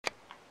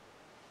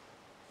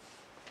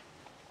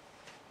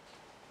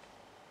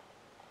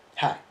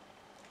Hi,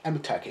 I'm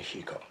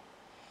Takehiko.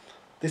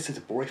 This is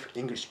a brief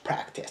English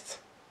practice.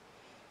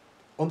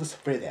 On this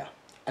video,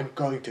 I'm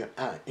going to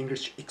add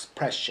English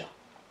expression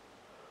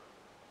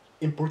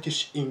in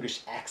British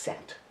English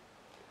accent.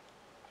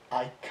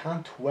 I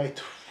can't wait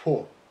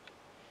for,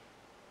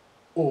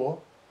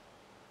 or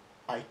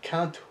I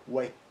can't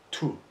wait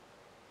to,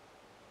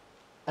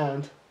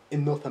 and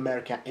in North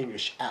American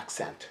English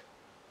accent,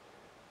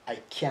 I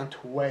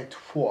can't wait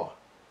for,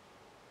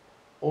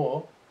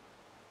 or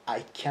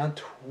I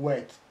can't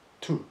wait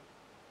to.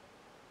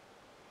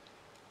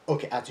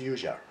 Okay, as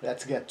usual,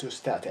 let's get to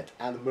started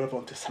and move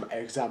on to some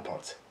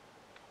examples.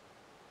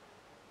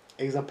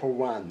 Example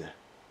 1.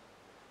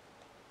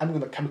 I'm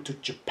gonna come to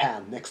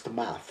Japan next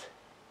month.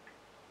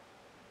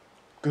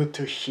 Good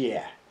to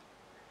hear.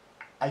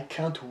 I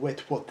can't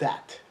wait for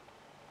that.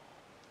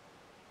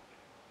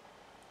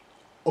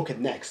 Okay,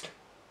 next.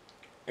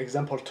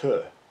 Example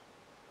 2.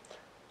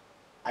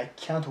 I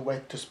can't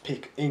wait to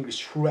speak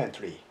English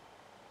fluently.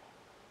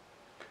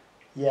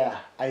 Yeah,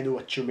 I know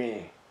what you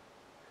mean.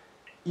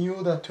 In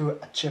order to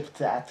achieve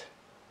that,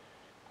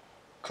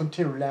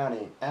 continue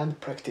learning and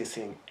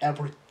practicing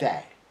every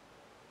day.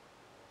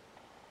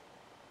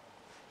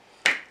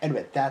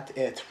 Anyway, that's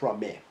it from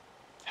me.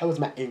 How was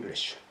my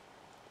English?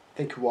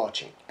 Thank you for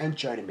watching and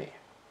joining me.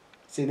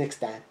 See you next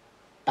time.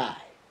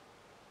 Bye.